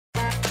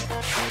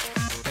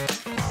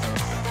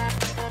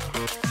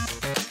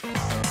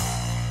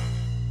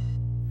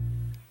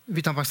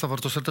Witam Państwa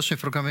bardzo serdecznie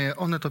w programie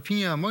Onet,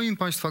 Opinie, a moim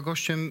Państwa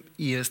gościem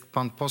jest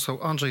pan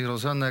poseł Andrzej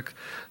Rozenek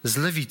z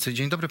Lewicy.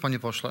 Dzień dobry, panie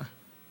pośle.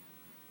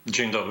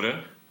 Dzień dobry.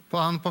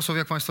 Pan poseł,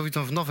 jak Państwo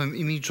widzą, w nowym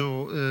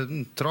imidżu,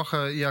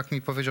 trochę, jak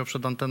mi powiedział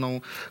przed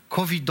anteną,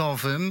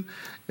 covidowym.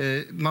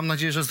 Mam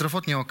nadzieję, że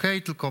zdrowotnie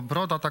okej, tylko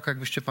broda, tak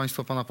jakbyście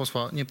Państwo pana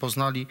posła nie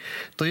poznali,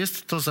 to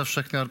jest to ze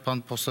wszechmiar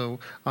pan poseł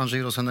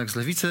Andrzej Rozenek z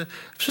Lewicy.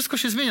 Wszystko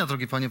się zmienia,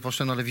 drogi panie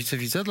pośle, na Lewicy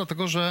widzę,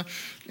 dlatego że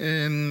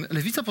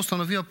Lewica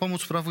postanowiła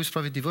pomóc Prawu i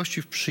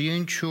Sprawiedliwości w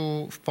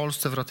przyjęciu w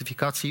Polsce, w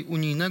ratyfikacji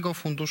Unijnego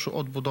Funduszu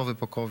Odbudowy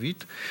po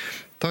COVID.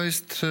 To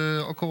jest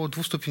około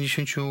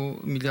 250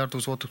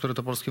 miliardów złotych, które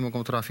do Polski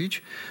mogą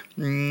trafić,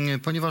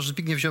 ponieważ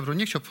Zbigniew Ziobro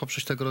nie chciał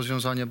poprzeć tego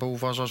rozwiązania, bo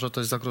uważa, że to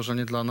jest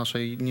zagrożenie dla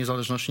naszej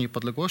niezależności i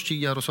niepodległości.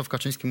 Jarosław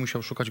Kaczyński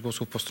musiał szukać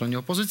głosów po stronie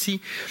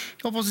opozycji.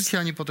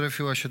 Opozycja nie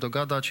potrafiła się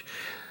dogadać.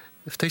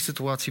 W tej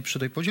sytuacji, przy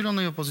tej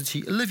podzielonej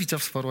opozycji, Lewica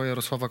wsparła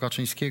Jarosława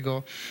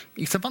Kaczyńskiego.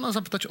 I chcę pana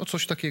zapytać o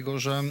coś takiego,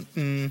 że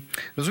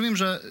rozumiem,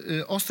 że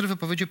ostre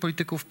wypowiedzi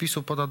polityków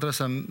PiS-u pod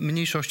adresem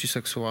mniejszości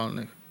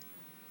seksualnych,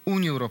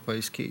 Unii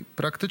Europejskiej,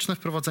 praktyczne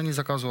wprowadzenie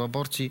zakazu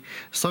aborcji,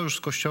 sojusz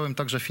z Kościołem,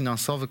 także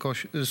finansowy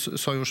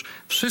sojusz,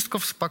 wszystko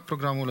w spak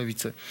programu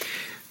Lewicy.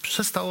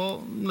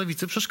 Przestało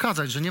Lewicy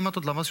przeszkadzać, że nie ma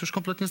to dla was już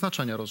kompletnie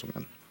znaczenia,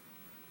 rozumiem.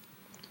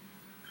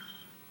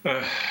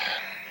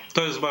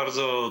 To jest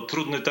bardzo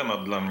trudny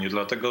temat dla mnie,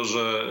 dlatego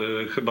że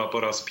chyba po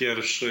raz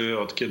pierwszy,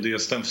 od kiedy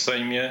jestem w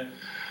Sejmie,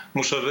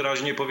 muszę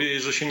wyraźnie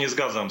powiedzieć, że się nie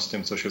zgadzam z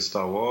tym, co się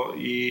stało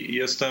i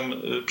jestem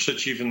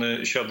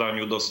przeciwny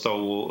siadaniu do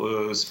stołu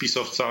z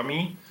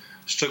pisowcami,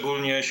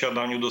 szczególnie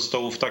siadaniu do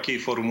stołu w takiej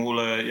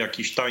formule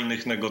jakichś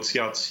tajnych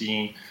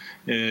negocjacji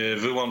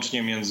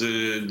wyłącznie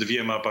między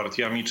dwiema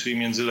partiami, czyli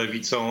między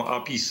Lewicą a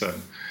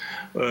PiS-em.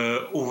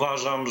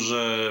 Uważam,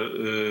 że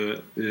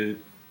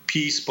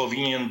PiS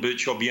powinien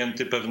być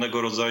objęty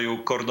pewnego rodzaju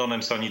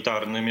kordonem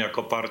sanitarnym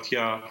jako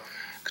partia,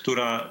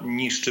 która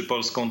niszczy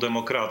polską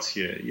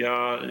demokrację.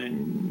 Ja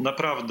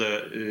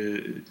naprawdę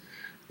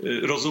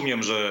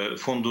rozumiem, że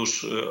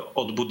fundusz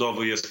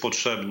odbudowy jest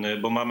potrzebny,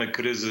 bo mamy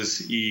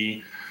kryzys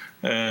i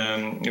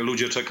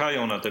ludzie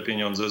czekają na te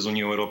pieniądze z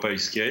Unii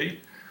Europejskiej,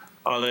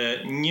 ale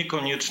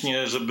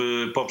niekoniecznie,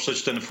 żeby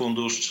poprzeć ten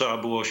fundusz, trzeba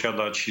było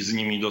siadać z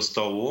nimi do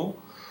stołu.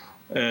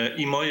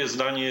 I moje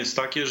zdanie jest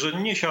takie,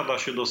 że nie siada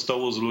się do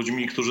stołu z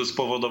ludźmi, którzy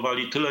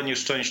spowodowali tyle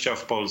nieszczęścia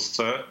w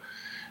Polsce,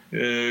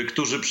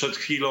 którzy przed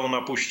chwilą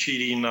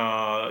napuścili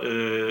na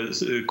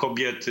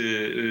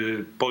kobiety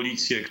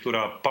policję,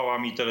 która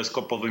pałami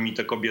teleskopowymi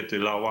te kobiety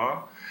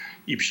lała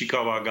i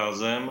psikała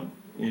gazem.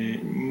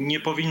 Nie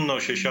powinno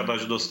się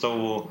siadać do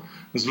stołu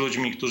z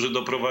ludźmi, którzy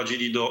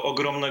doprowadzili do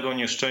ogromnego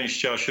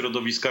nieszczęścia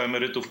środowiska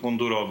emerytów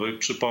mundurowych.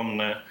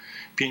 Przypomnę,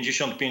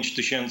 55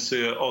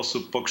 000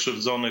 osób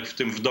pokrzywdzonych, w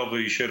tym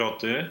wdowy i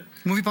sieroty.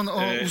 Mówi pan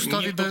o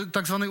ustawie,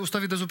 tak zwanej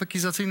ustawie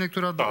dezubekizacyjnej,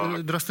 która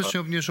drastycznie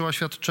obniżyła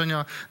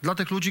świadczenia dla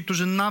tych ludzi,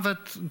 którzy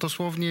nawet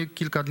dosłownie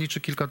kilka dni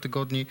czy kilka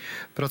tygodni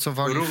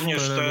pracowali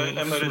również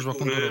te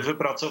emerytury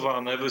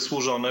wypracowane,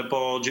 wysłużone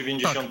po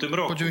 90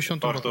 roku. Po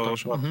 90 roku.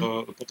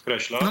 Warto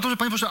podkreślać. No to, że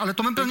panie proszę, ale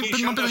to mam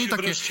pytanie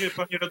takie. Wreszcie,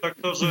 panie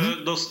redaktorze,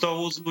 do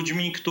stołu z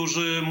ludźmi,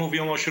 którzy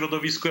mówią o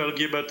środowisku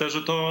LGBT,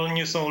 że to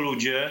nie są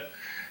ludzie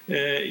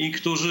i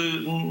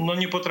którzy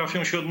nie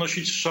potrafią się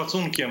odnosić z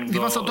szacunkiem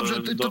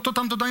to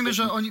tam dodajmy,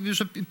 że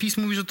PiS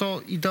mówi, że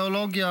to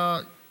ideologia,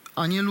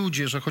 a nie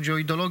ludzie, że chodzi o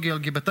ideologię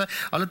LGBT,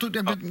 ale tu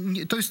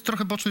to jest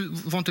trochę boczny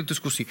wątek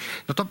dyskusji.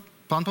 No to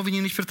pan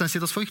powinien mieć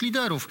pretensje do swoich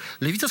liderów.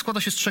 Lewica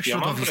składa się z trzech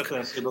środowisk. Mam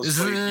pretensje do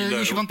swoich liderów.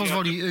 Jeśli pan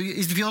pozwoli,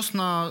 jest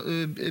Wiosna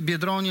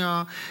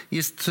Biedronia,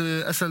 jest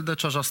SLD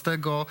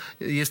Czarzastego,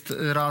 jest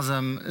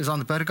Razem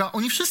Zandberga.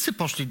 Oni wszyscy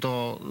poszli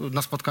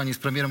na spotkanie z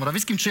premierem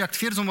Morawieckim, czy jak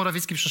twierdzą,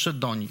 Morawiecki przyszedł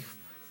do nich.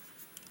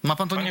 Ma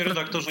pan to Panie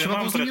redaktorze, trzeba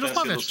było z nimi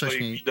rozmawiać swoich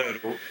wcześniej.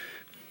 Liderów.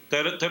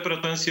 Te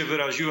pretensje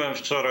wyraziłem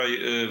wczoraj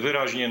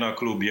wyraźnie na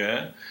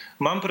klubie.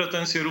 Mam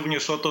pretensje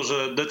również o to,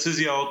 że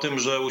decyzja o tym,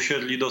 że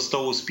usiedli do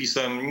stołu z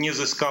PiS-em, nie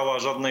zyskała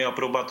żadnej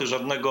aprobaty,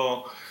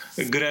 żadnego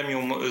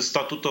gremium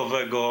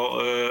statutowego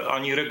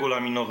ani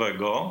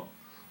regulaminowego.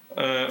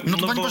 No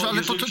to panie pośle,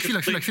 ale to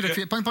chwilę.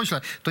 Panie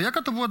pośle, to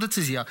jaka to była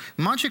decyzja?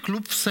 Macie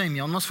klub w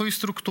Sejmie, on ma swoje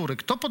struktury.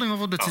 Kto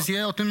podejmował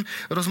decyzję? O tym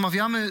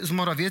rozmawiamy z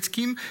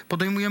Morawieckim,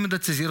 podejmujemy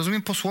decyzję.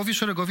 Rozumiem, posłowie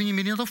szeregowi nie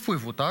mieli na to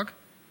wpływu, tak?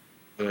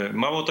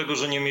 Mało tego,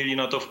 że nie mieli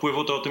na to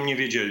wpływu, to o tym nie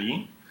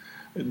wiedzieli.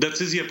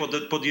 Decyzje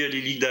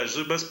podjęli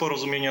liderzy bez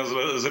porozumienia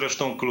z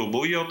resztą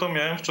klubu i o to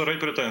miałem wczoraj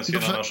pretensje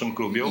na naszym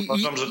klubie.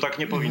 Uważam, że tak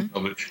nie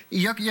powinno być.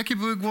 I jakie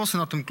były głosy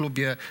na tym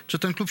klubie? Czy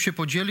ten klub się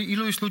podzieli?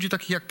 Ilu jest ludzi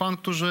takich jak pan,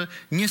 którzy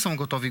nie są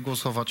gotowi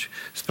głosować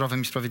z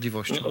Prawem i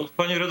Sprawiedliwością? No,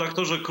 panie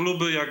redaktorze,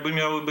 kluby jakby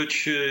miały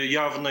być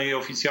jawne i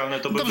oficjalne,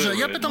 to by były.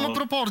 Dobrze, ja pytam o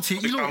proporcje.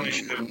 Spotykamy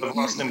się we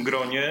własnym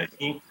gronie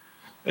i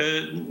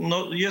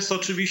jest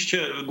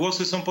oczywiście,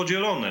 głosy są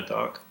podzielone,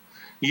 tak?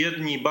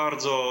 Jedni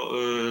bardzo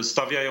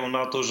stawiają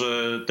na to,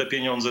 że te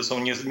pieniądze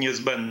są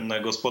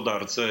niezbędne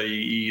gospodarce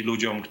i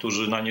ludziom,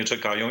 którzy na nie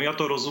czekają. Ja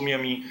to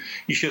rozumiem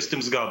i się z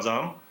tym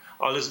zgadzam,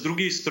 ale z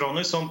drugiej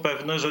strony są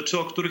pewne rzeczy,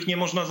 o których nie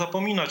można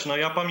zapominać. No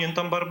ja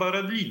pamiętam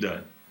Barbarę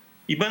Blidę.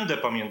 I będę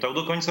pamiętał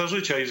do końca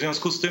życia. I w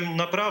związku z tym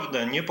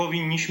naprawdę nie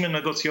powinniśmy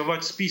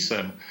negocjować z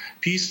PiS-em.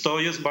 PiS to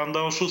jest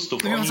banda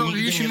oszustów.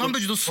 Jeśli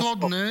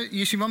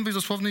mam być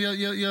dosłowny,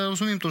 ja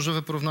rozumiem to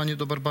żywe porównanie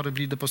do Barbary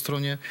Blidy po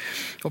stronie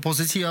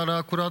opozycji, ale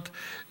akurat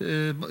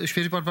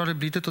śmierć Barbary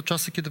Blidy to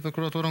czasy, kiedy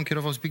prokuraturą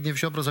kierował Zbigniew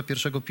Ziobro za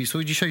pierwszego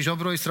PiS-u i dzisiaj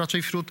Ziobro jest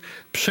raczej wśród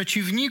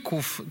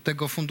przeciwników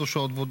tego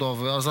Funduszu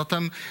Odbudowy, a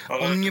zatem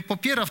on nie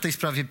popiera w tej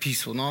sprawie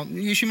PiS-u. No,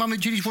 jeśli mamy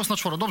dzielić włos na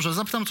czworo, dobrze,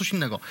 zapytam coś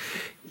innego.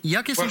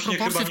 Jakie są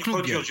proporcje w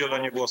klubie? Chodzi o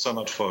dzielenie głosa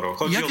na czworo.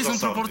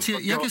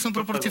 Jakie są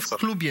proporcje w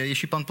klubie,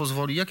 jeśli pan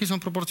pozwoli? Jakie są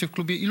proporcje w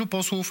klubie? Ilu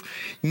posłów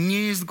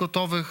nie jest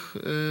gotowych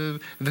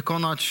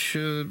wykonać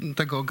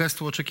tego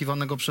gestu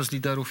oczekiwanego przez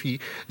liderów i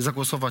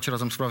zagłosować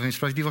razem z Prawem i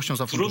Sprawiedliwością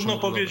za Funduszem Trudno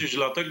Odbudowy? powiedzieć,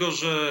 dlatego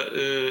że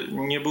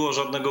nie było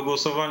żadnego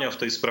głosowania w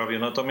tej sprawie.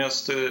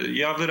 Natomiast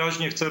ja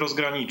wyraźnie chcę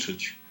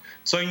rozgraniczyć.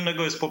 Co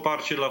innego jest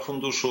poparcie dla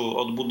Funduszu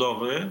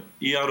Odbudowy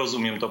i ja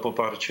rozumiem to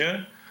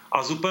poparcie,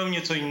 a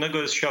zupełnie co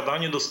innego jest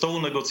siadanie do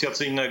stołu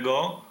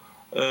negocjacyjnego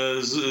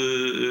z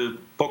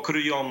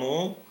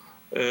pokryjomu,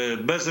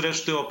 bez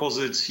reszty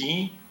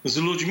opozycji, z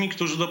ludźmi,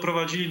 którzy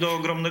doprowadzili do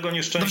ogromnego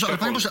nieszczęścia.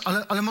 Dobrze,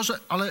 ale panie Boże,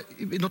 ale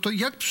no to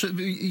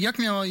jak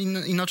miała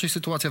inaczej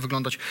sytuacja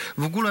wyglądać?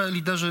 W ogóle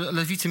liderzy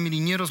lewicy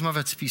mieli nie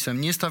rozmawiać z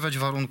PiS-em, nie stawiać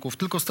warunków,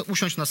 tylko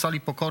usiąść na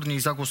sali pokornie i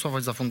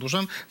zagłosować za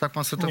funduszem? Tak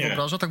pan sobie to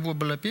wyobraża? Tak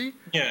byłoby lepiej?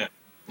 Nie.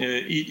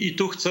 I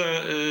tu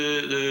chcę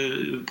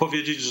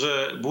powiedzieć,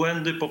 że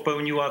błędy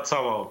popełniła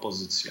cała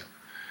opozycja.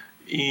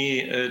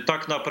 I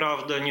tak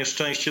naprawdę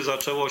nieszczęście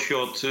zaczęło się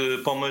od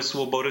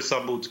pomysłu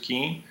Borysa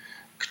Budki,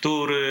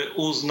 który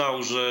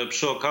uznał, że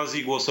przy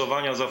okazji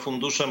głosowania za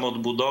Funduszem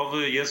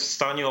Odbudowy jest w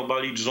stanie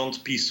obalić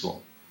rząd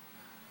PiS-u.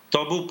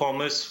 To był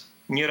pomysł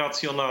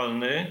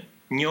nieracjonalny,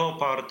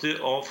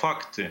 nieoparty o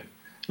fakty.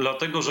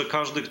 Dlatego, że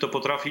każdy, kto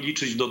potrafi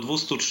liczyć do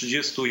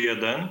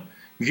 231,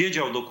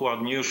 wiedział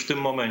dokładnie już w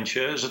tym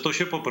momencie, że to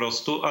się po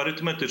prostu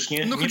arytmetycznie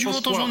nie poskłada. Chodziło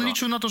o to, że on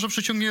liczył na to, że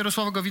przyciągnie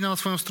Jarosława Gowina na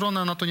swoją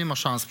stronę, a na to nie ma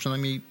szans.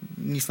 Przynajmniej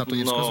nic na to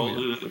nie wskazuje.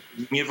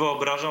 Nie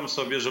wyobrażam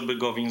sobie, żeby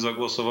Gowin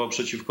zagłosował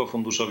przeciwko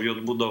Funduszowi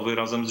Odbudowy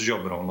razem z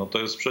Ziobrą. No to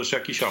jest przecież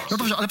jakiś absurd. No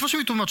dobrze, ale proszę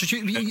mi tłumaczyć.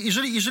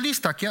 Jeżeli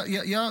jest tak,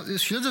 ja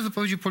śledzę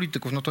wypowiedzi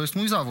polityków, no to jest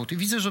mój zawód. I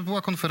widzę, że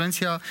była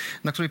konferencja,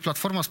 na której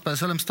Platforma z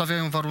PSL-em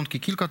stawiają warunki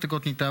kilka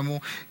tygodni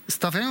temu.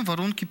 Stawiają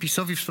warunki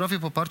PiS-owi w sprawie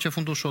poparcia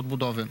Funduszu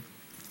Odbudowy.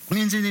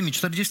 Między innymi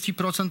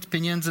 40%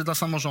 pieniędzy dla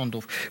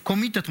samorządów,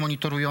 komitet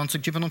monitorujący,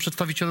 gdzie będą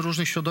przedstawiciele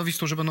różnych środowisk,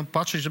 którzy będą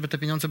patrzeć, żeby te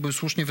pieniądze były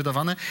słusznie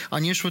wydawane, a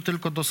nie szły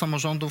tylko do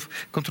samorządów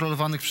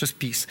kontrolowanych przez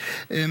PiS.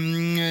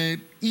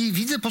 I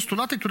widzę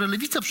postulaty, które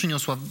Lewica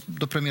przyniosła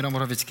do premiera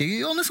Morawieckiego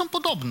i one są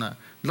podobne.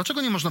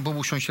 Dlaczego nie można było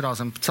usiąść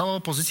razem? Cała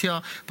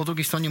opozycja po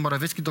drugiej stronie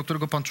Morawiecki, do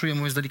którego pan czuje,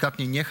 mówiąc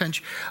delikatnie,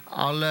 niechęć,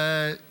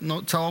 ale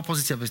no, cała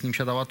opozycja by z nim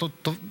siadała.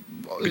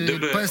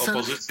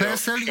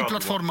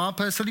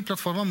 PSL i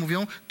Platforma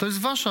mówią, to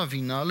jest wasza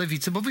wina,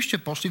 Lewicy, bo wyście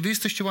poszli, wy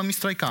jesteście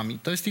łastrajkami.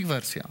 To jest ich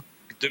wersja.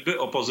 Gdyby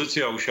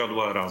opozycja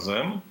usiadła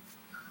razem,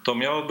 to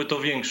miałoby to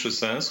większy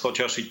sens,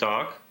 chociaż i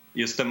tak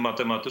jestem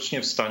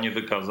matematycznie w stanie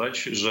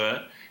wykazać,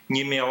 że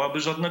nie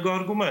miałaby żadnego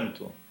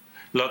argumentu.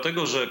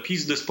 Dlatego, że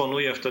PiS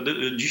dysponuje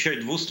wtedy dzisiaj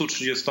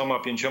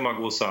 235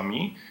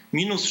 głosami,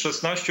 minus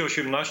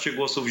 16-18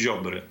 głosów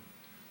Ziobry,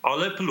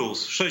 ale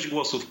plus 6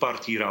 głosów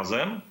partii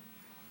Razem,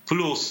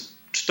 plus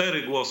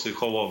 4 głosy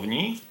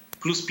Hołowni,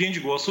 plus 5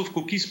 głosów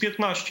Kukiz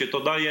 15. To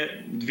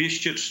daje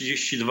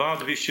 232,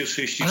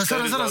 234.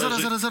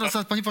 Ale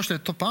zaraz, panie pośle,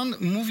 to pan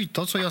mówi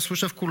to, co ja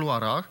słyszę w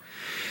kuluarach,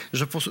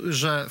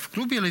 że w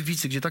klubie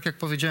Lewicy, gdzie tak jak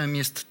powiedziałem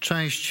jest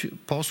część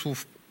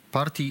posłów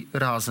partii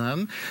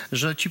Razem,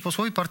 że ci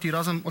posłowie partii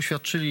Razem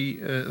oświadczyli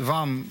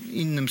wam,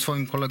 innym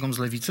swoim kolegom z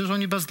Lewicy, że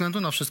oni bez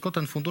względu na wszystko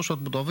ten Fundusz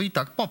Odbudowy i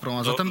tak poprą.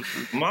 A zatem...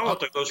 Mało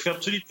tego,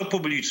 oświadczyli to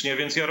publicznie,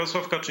 więc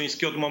Jarosław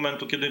Kaczyński od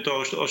momentu, kiedy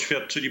to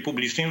oświadczyli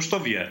publicznie, już to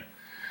wie.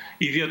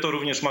 I wie to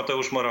również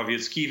Mateusz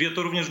Morawiecki, i wie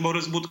to również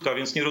Borys Budka,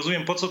 więc nie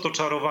rozumiem, po co to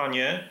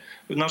czarowanie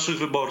naszych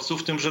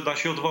wyborców tym, że da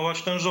się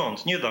odwołać ten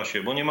rząd. Nie da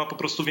się, bo nie ma po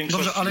prostu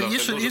większości. Dobrze, ale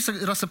jeszcze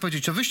raz chcę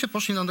powiedzieć, czy wyście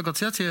poszli na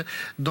negocjacje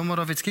do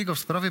Morawieckiego w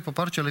sprawie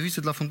poparcia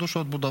Lewicy dla Funduszu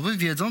Odbudowy,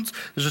 wiedząc,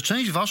 że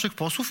część waszych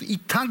posłów i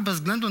tak bez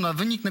względu na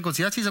wynik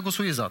negocjacji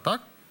zagłosuje za,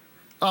 tak?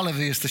 Ale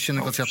wy jesteście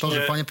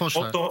negocjatorzy, panie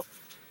pośle.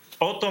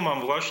 O to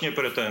mam właśnie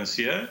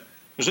pretensje,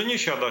 że nie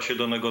siada się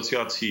do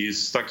negocjacji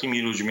z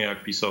takimi ludźmi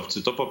jak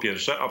pisowcy, to po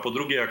pierwsze, a po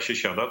drugie jak się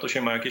siada, to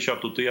się ma jakieś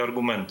atuty i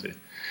argumenty.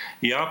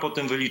 Ja po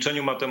tym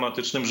wyliczeniu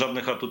matematycznym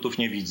żadnych atutów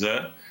nie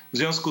widzę. W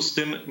związku z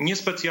tym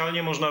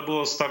niespecjalnie można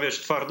było stawiać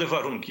twarde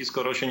warunki,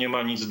 skoro się nie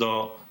ma nic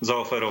do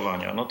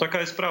zaoferowania. No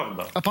taka jest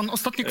prawda. A pan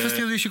ostatnie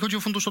kwestie, jeśli chodzi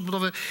o Fundusz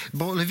Odbudowy,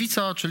 bo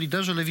Lewica, czy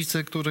liderzy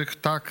Lewicy, których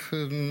tak,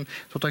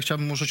 tutaj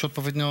chciałbym użyć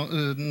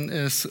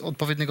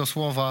odpowiedniego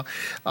słowa,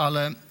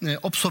 ale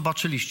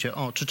obsobaczyliście,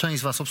 czy część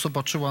z was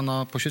obsobaczyła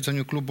na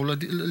posiedzeniu klubu.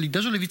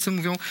 Liderzy Lewicy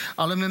mówią,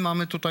 ale my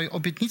mamy tutaj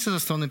obietnicę ze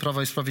strony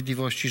Prawa i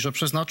Sprawiedliwości, że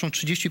przeznaczą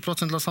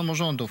 30% dla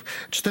samorządów,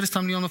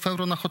 400 milionów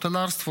euro na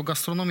hotelarstwo,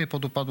 gastronomię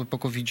podupadły po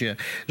COVID-zie,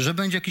 że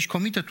będzie jakiś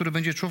komitet, który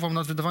będzie czuwał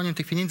nad wydawaniem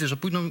tych pieniędzy, że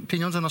pójdą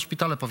pieniądze na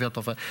szpitale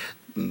powiatowe.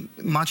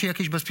 Macie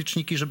jakieś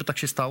bezpieczniki, żeby tak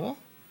się stało?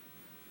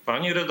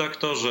 Panie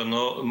redaktorze,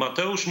 no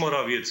Mateusz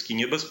Morawiecki,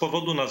 nie bez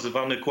powodu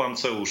nazywany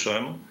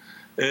kłamceuszem,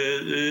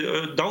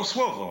 dał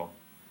słowo.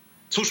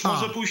 Cóż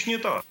może pójść nie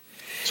tak?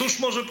 Cóż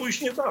może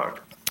pójść nie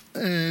tak?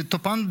 To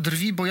pan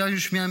drwi, bo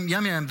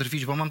ja miałem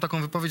drwić, bo mam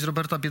taką wypowiedź z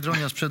Roberta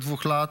Biedronia sprzed 2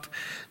 lat.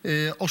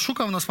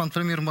 Oszukał nas pan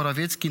premier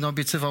Morawiecki,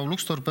 obiecywał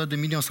lukstorpedy,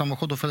 1 milion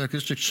samochodów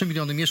elektrycznych, 3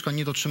 miliony mieszkań,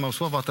 nie dotrzymał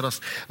słowa.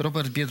 Teraz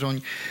Robert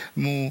Biedroń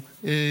mu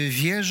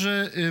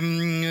wierzy.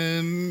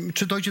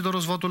 Czy dojdzie do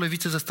rozwodu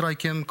lewicy ze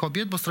strajkiem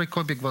kobiet? Bo strajk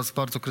kobiet was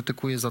bardzo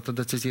krytykuje za te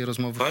decyzje i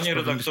rozmowy. Panie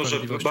redaktorze,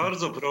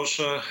 bardzo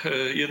proszę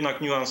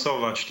jednak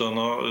niuansować to.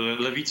 No,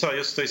 lewica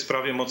jest w tej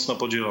sprawie mocno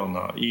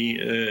podzielona i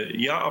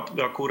ja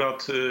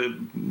akurat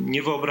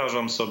nie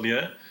wyobrażam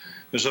sobie,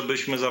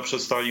 żebyśmy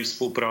zaprzestali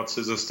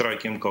współpracy ze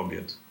strajkiem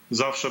kobiet.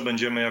 Zawsze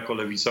będziemy jako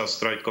lewica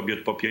strajk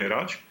kobiet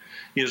popierać.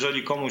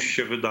 Jeżeli komuś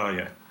się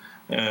wydaje,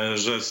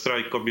 że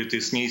strajk kobiet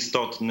jest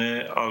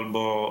nieistotny,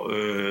 albo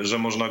że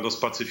można go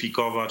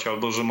spacyfikować,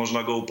 albo że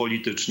można go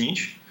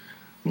upolitycznić,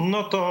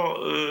 no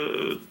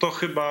to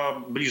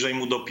chyba bliżej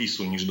mu do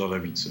PiS-u niż do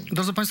lewicy.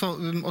 Drodzy państwo,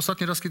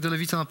 ostatni raz, kiedy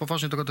lewica na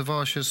poważnie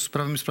dogadywała się z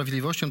Prawem i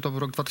Sprawiedliwością, to był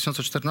rok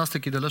 2014,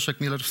 kiedy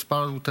Leszek Miller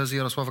wsparł tezę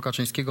Jarosława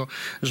Kaczyńskiego,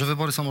 że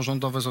wybory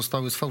samorządowe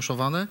zostały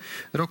sfałszowane.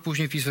 Rok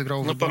później PiS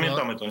wygrało wybory.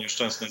 Pamiętamy to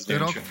nieszczęsne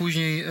zdjęcie. Rok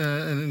później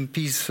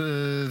PiS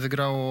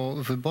wygrało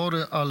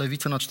wybory, a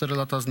lewica na 4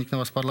 lata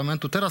zniknęła z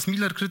parlamentu. Teraz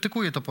Miller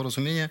krytykuje to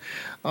porozumienie,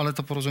 ale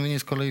to porozumienie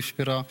z kolei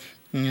wspiera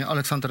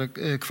Aleksander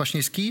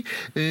Kwaśniewski.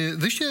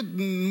 Wyście,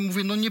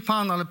 mówię, no nie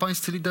pan, ale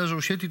pańscy liderzy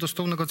usiedli do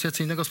stołu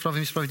negocjacyjnego z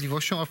Prawem i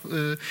Sprawiedliwością,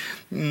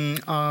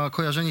 a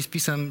kojarzeni z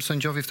PiS-em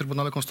sędziowie w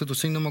Trybunale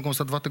Konstytucyjnym mogą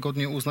za 2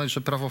 tygodnie uznać,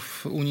 że prawo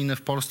unijne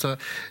w Polsce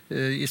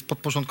jest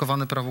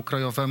podporządkowane prawu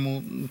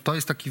krajowemu. To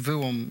jest taki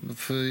wyłom,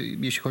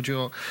 jeśli chodzi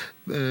o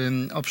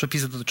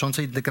przepisy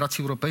dotyczące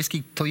integracji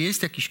europejskiej. To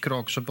jest jakiś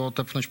krok, żeby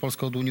odepchnąć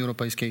Polskę od Unii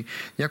Europejskiej.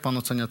 Jak pan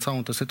ocenia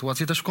całą tę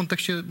sytuację? Też w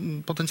kontekście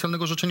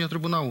potencjalnego orzeczenia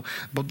Trybunału,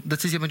 bo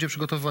decyzję będzie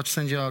przygotowywać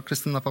sędzia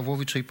Krystyna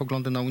Pawłowicz, jej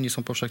poglądy na Unię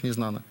są powszechnie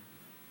znane.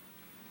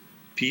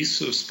 PiS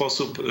w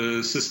sposób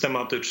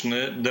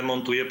systematyczny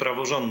demontuje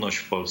praworządność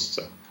w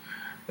Polsce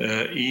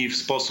i w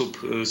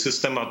sposób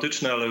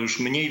systematyczny, ale już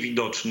mniej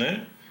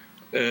widoczny,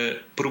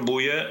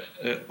 próbuje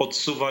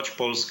odsuwać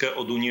Polskę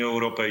od Unii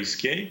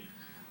Europejskiej.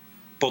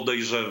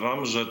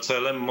 Podejrzewam, że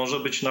celem może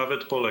być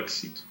nawet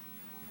polexit.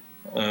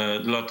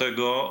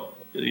 Dlatego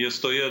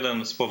jest to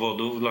jeden z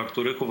powodów, dla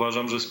których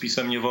uważam, że z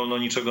PiS-em nie wolno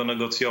niczego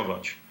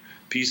negocjować.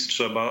 PiS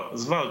trzeba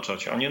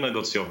zwalczać, a nie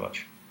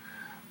negocjować.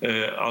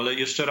 Ale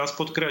jeszcze raz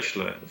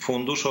podkreślę,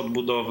 Fundusz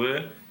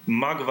Odbudowy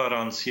ma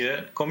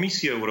gwarancję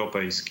Komisji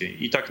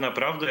Europejskiej i tak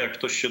naprawdę jak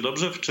ktoś się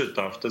dobrze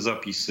wczyta w te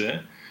zapisy,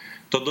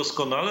 to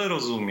doskonale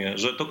rozumie,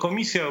 że to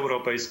Komisja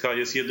Europejska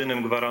jest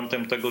jedynym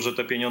gwarantem tego, że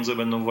te pieniądze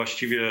będą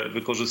właściwie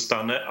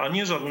wykorzystane, a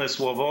nie żadne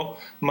słowo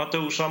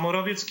Mateusza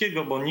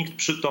Morawieckiego, bo nikt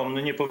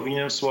przytomny nie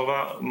powinien w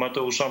słowa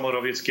Mateusza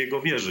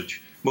Morawieckiego wierzyć,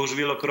 bo już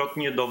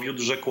wielokrotnie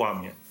dowiódł, że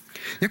kłamie.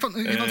 Jak pan,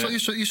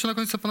 jeszcze na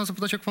koniec chcę pana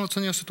zapytać, jak pan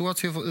ocenia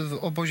sytuację w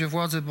obozie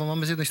władzy, bo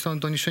mamy z jednej strony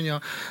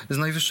doniesienia z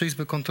Najwyższej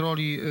Izby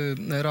Kontroli,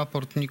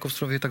 raport NIK-u w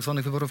sprawie tak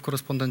zwanych wyborów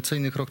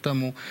korespondencyjnych rok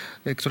temu,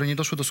 które nie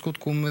doszły do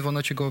skutku. My w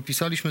Onecie go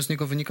opisaliśmy. Z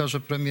niego wynika, że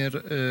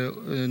premier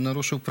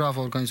naruszył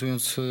prawo,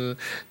 organizując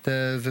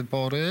te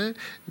wybory.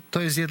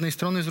 To jest z jednej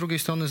strony. Z drugiej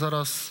strony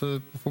zaraz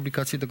po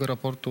publikacji tego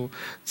raportu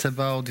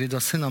CBA odwiedza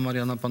syna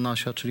Mariana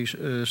Banasia, czyli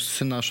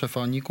syna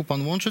szefa NIK-u.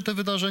 Pan łączy te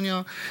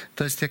wydarzenia?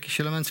 To jest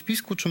jakiś element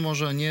spisku, czy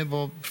może nie?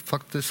 Bo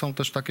fakty są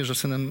też takie, że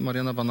synem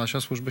Mariana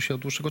Banasia służby się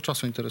od dłuższego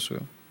czasu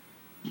interesują.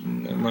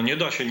 No nie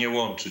da się nie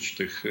łączyć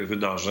tych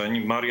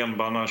wydarzeń. Marian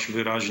Banaś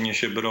wyraźnie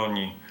się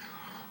broni,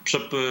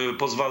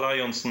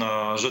 pozwalając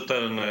na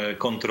rzetelne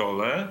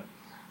kontrole.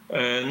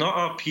 No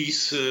a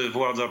PiS,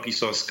 władza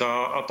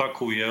pisowska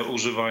atakuje,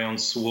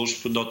 używając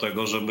służb do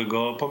tego, żeby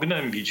go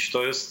pognębić.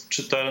 To jest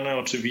czytelne,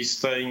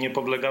 oczywiste i nie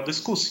podlega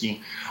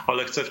dyskusji.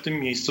 Ale chcę w tym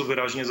miejscu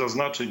wyraźnie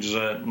zaznaczyć,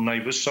 że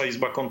Najwyższa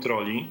Izba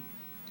Kontroli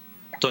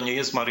to nie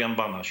jest Marian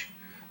Banaś.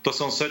 To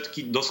są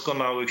setki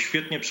doskonałych,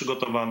 świetnie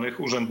przygotowanych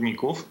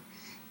urzędników,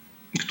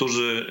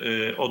 którzy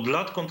od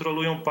lat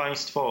kontrolują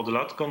państwo, od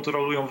lat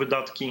kontrolują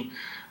wydatki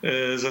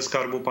ze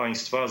Skarbu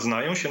Państwa,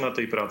 znają się na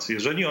tej pracy.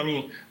 Jeżeli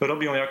oni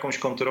robią jakąś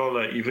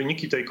kontrolę i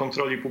wyniki tej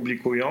kontroli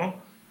publikują,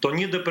 to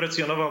nie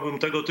deprecjonowałbym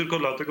tego tylko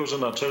dlatego, że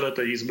na czele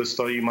tej izby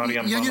stoi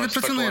Marian Banaś. Ja nie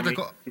deprecjonuję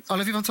tego,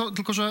 ale wie pan co,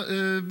 tylko że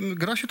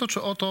gra się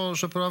toczy o to,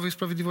 że Prawo i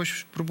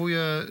Sprawiedliwość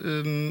próbuje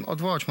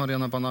odwołać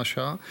Mariana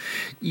Banasia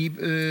i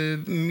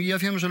ja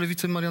wiem, że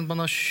lewicy Marian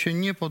Banaś się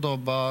nie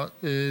podoba,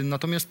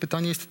 natomiast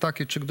pytanie jest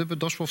takie, czy gdyby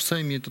doszło w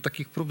Sejmie do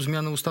takich prób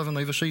zmiany ustawy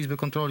Najwyższej Izby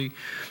Kontroli,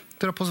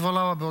 która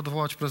pozwalałaby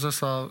odwołać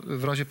prezesa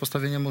w razie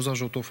postawienia mu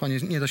zarzutów, a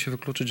nie da się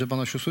wykluczyć, że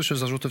Banaś usłyszy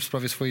zarzuty w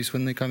sprawie swojej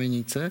słynnej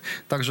kamienicy,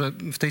 także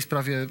w tej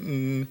sprawie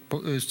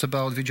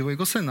CBA odwiedziło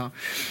jego syna.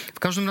 W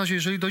każdym razie,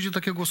 jeżeli dojdzie do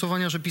takiego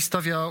głosowania, że PiS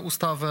stawia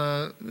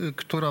ustawę,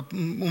 która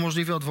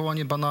umożliwia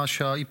odwołanie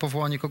Banasia i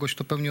powołanie kogoś,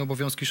 kto pełni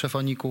obowiązki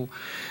szefa NIK-u,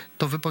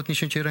 to wy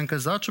podniesiecie rękę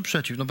za czy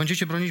przeciw? No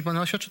będziecie bronić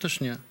Banasia, czy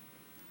też nie?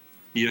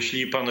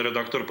 Jeśli pan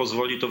redaktor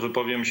pozwoli, to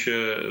wypowiem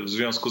się w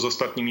związku z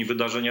ostatnimi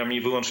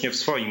wydarzeniami wyłącznie w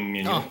swoim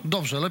imieniu. A,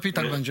 dobrze, lepiej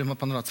tak będzie, ma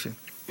pan rację.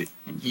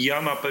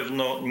 Ja na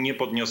pewno nie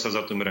podniosę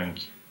za tym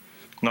ręki.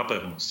 Na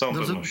pewno, z całą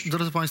pewnością.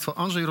 Drodzy Państwo,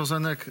 Andrzej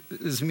Rozenek,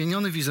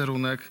 zmieniony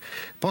wizerunek,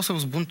 poseł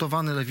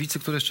zbuntowany lewicy,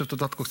 który jeszcze w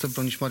dodatku chce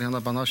bronić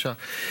Mariana Banasia.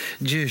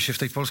 Dzieje się w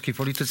tej polskiej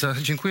polityce.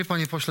 Dziękuję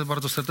panie pośle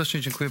bardzo serdecznie,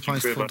 dziękuję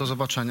Państwu, do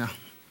zobaczenia.